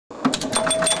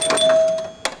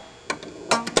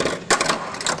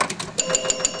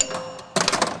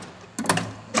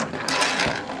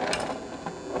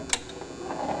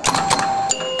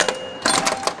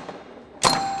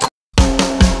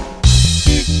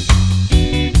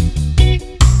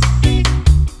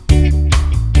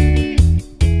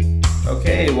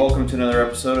another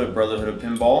episode of Brotherhood of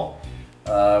Pinball.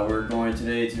 We're going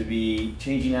today to be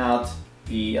changing out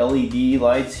the LED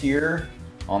lights here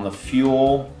on the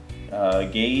fuel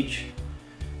gauge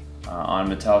on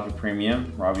Metallica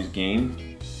Premium, Robbie's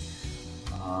game.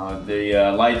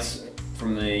 The lights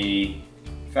from the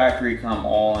factory come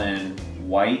all in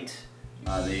white.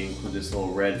 They include this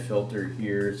little red filter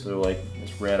here, so like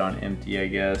it's red on empty, I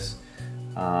guess.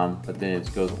 But then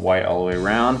it goes white all the way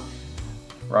around.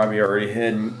 Robbie already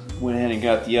went ahead and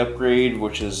got the upgrade,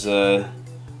 which is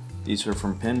these are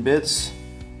from Pinbits,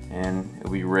 and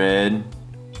it'll be red,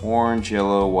 orange,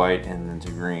 yellow, white, and then to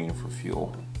green for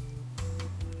fuel.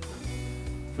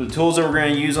 For the tools that we're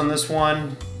going to use on this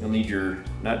one, you'll need your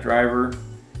nut driver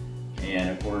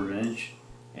and a 1/4 inch,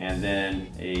 and then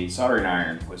a soldering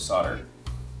iron with solder.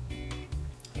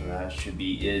 So that should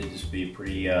be it. This will be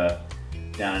pretty down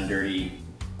and dirty,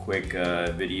 quick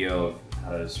video of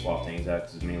how to swap things out,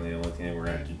 because mainly the only thing that we're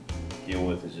going to have to deal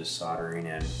with is just soldering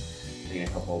and taking a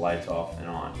couple of lights off and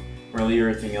on. We're going to leave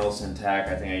everything else intact.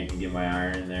 I think I can get my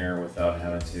iron in there without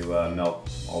having to melt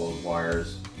all those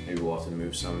wires. Maybe we'll have to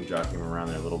move some, jockey them around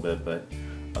there a little bit, but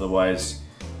otherwise,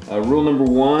 rule number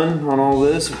one on all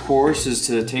this, of course, is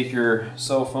to take your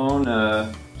cell phone,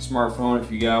 smartphone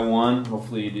if you got one.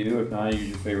 Hopefully you do. If not, use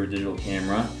your favorite digital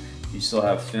camera. If you still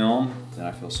have film, then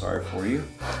I feel sorry for you.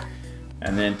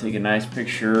 And then take a nice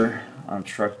picture,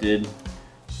 unobstructed,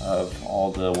 of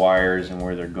all the wires and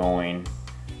where they're going.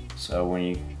 So when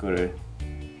you go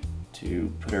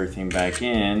to put everything back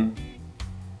in,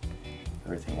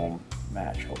 everything will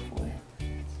match, hopefully.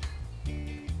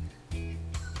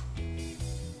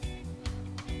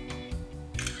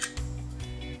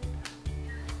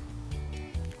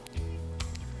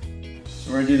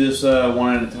 So we're gonna do this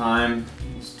one at a time.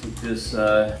 Let's take this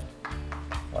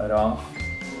light off.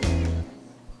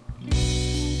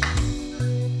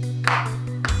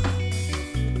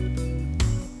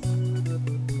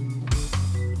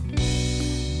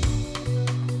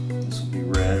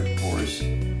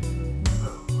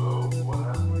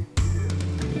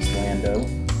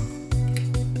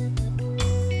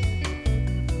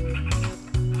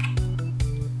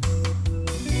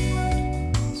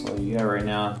 Right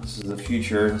now, this is the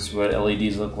future. This is what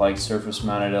LEDs look like, surface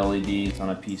mounted LEDs on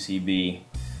a PCB.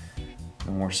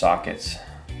 No more sockets.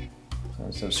 So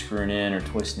instead of screwing in or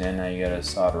twisting in, now you gotta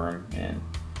solder them in.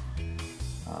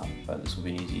 But this will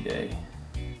be an easy day.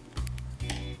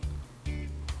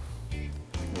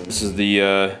 This is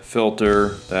the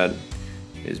filter that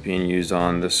is being used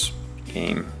on this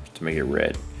game to make it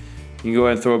red. You can go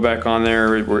ahead and throw it back on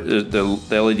there. The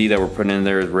LED that we're putting in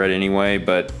there is red anyway,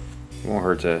 but it won't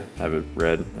hurt to have it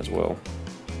red as well.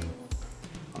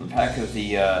 On the back of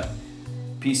the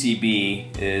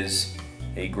PCB is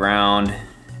a ground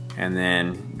and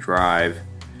then drive,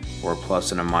 or a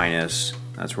plus and a minus.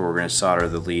 That's where we're going to solder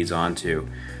the leads onto.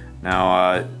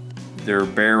 Now they're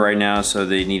bare right now, so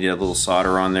they need a little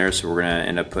solder on there, so we're going to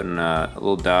end up putting a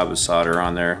little dab of solder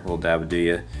on there, a little dab of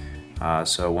do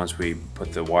so once we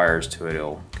put the wires to it,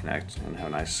 it'll connect and have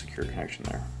a nice secure connection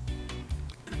there.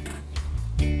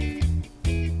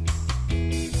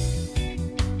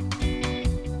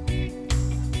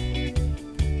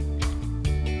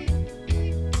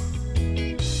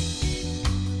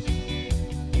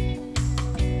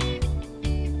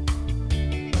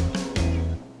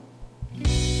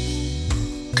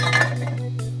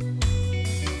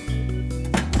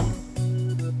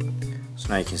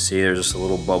 Now you can see there's just a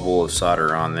little bubble of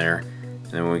solder on there,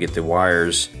 and then when we get the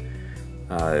wires,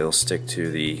 it'll stick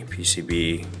to the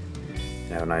PCB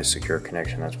and have a nice secure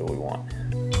connection. That's what we want.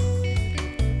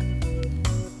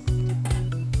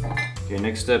 Okay,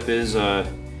 next step is to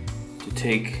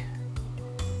take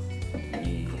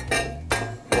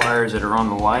the wires that are on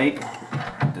the light,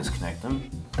 disconnect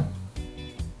them.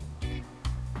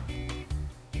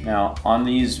 Now on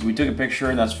these, we took a picture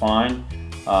and that's fine,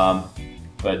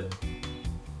 but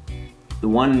the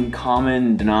one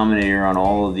common denominator on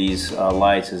all of these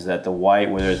lights is that the white,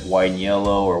 whether it's white and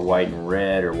yellow or white and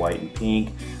red or white and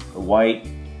pink, the white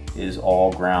is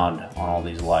all ground on all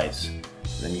these lights. And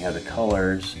then you have the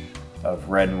colors of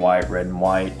red and white, red and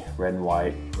white, red and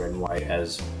white, red and white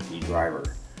as the driver.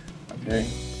 Okay?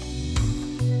 So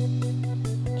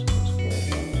let's go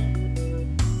ahead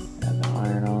and add the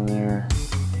iron on there,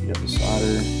 heat up the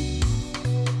solder.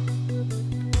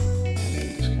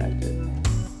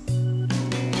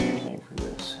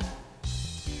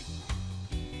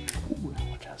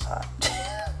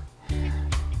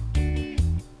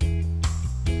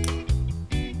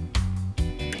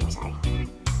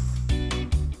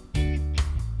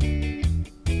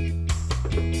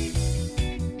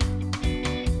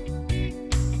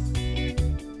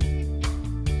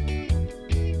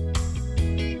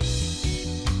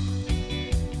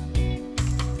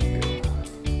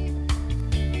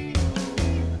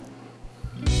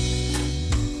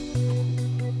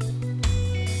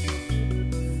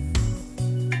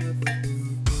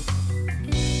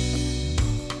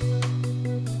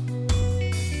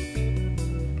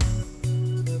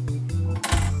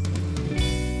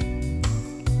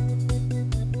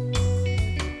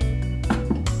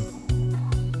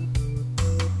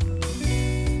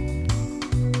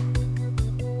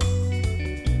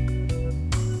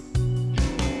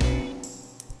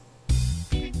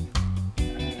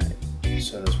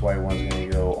 So this white one's going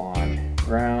to go on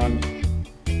ground,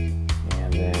 and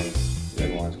then the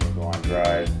red one's going to go on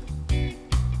drive. And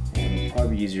it'll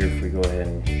probably be easier if we go ahead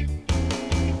and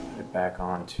put it back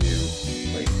onto.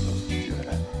 Wait, let's do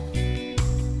that.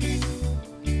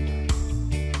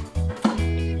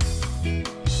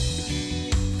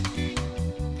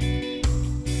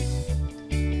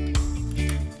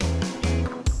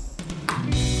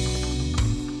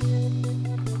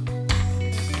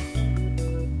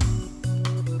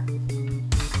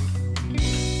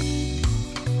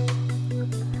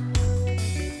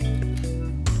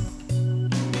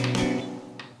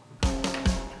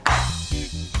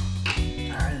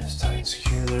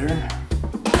 Secure there.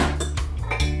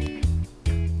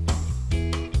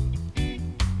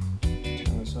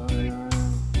 Turn the soldering iron.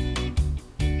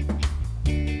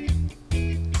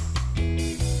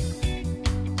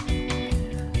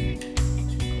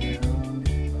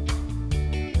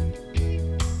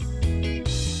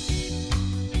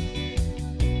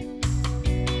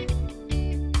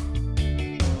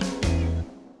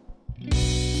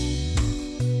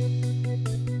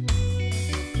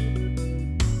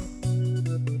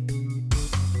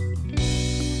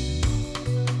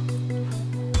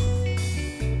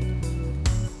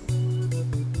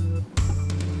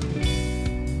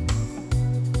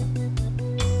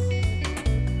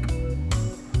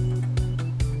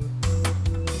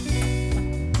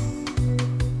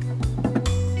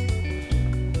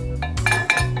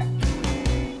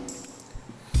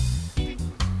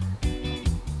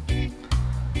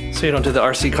 So you don't do the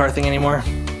RC car thing anymore?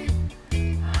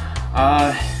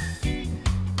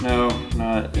 No,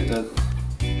 not. It's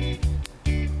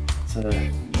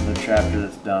another chapter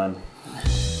that's done.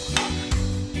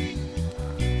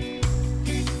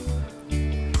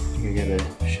 You got a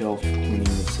shelf clean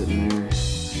that's sitting there.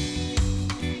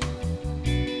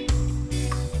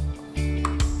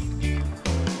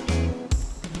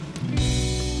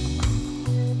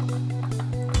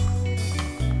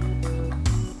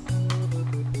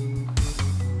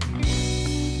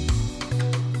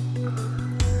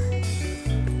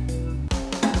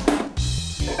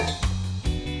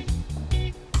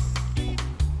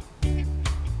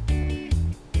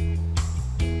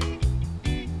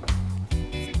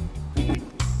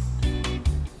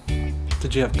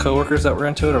 Did you have coworkers that were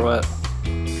into it or what?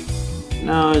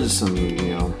 No, it's just something,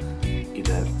 you know,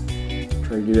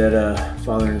 try to do that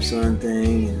father and son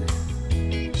thing,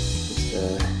 and just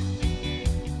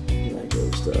like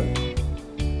those stuff.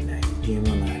 Jam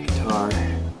on that guitar.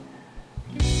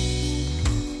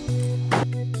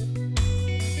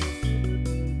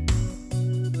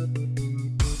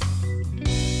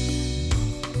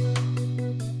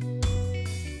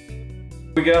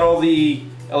 We got all the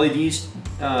LEDs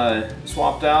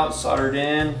swapped out, soldered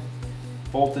in,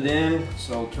 bolted in,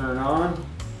 so I'll turn it on.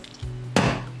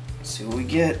 Let's see what we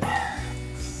get.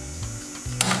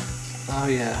 Oh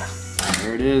yeah.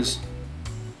 There it is.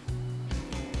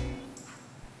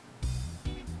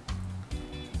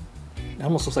 It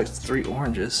almost looks like 3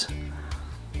 oranges.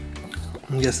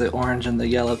 I guess the orange and the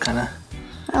yellow kind of.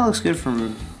 That looks good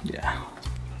from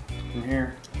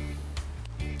here.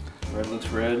 Red looks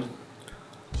red.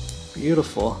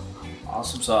 Beautiful.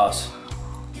 Awesome sauce.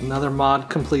 Another mod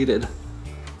completed.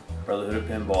 Brotherhood of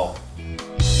Pinball.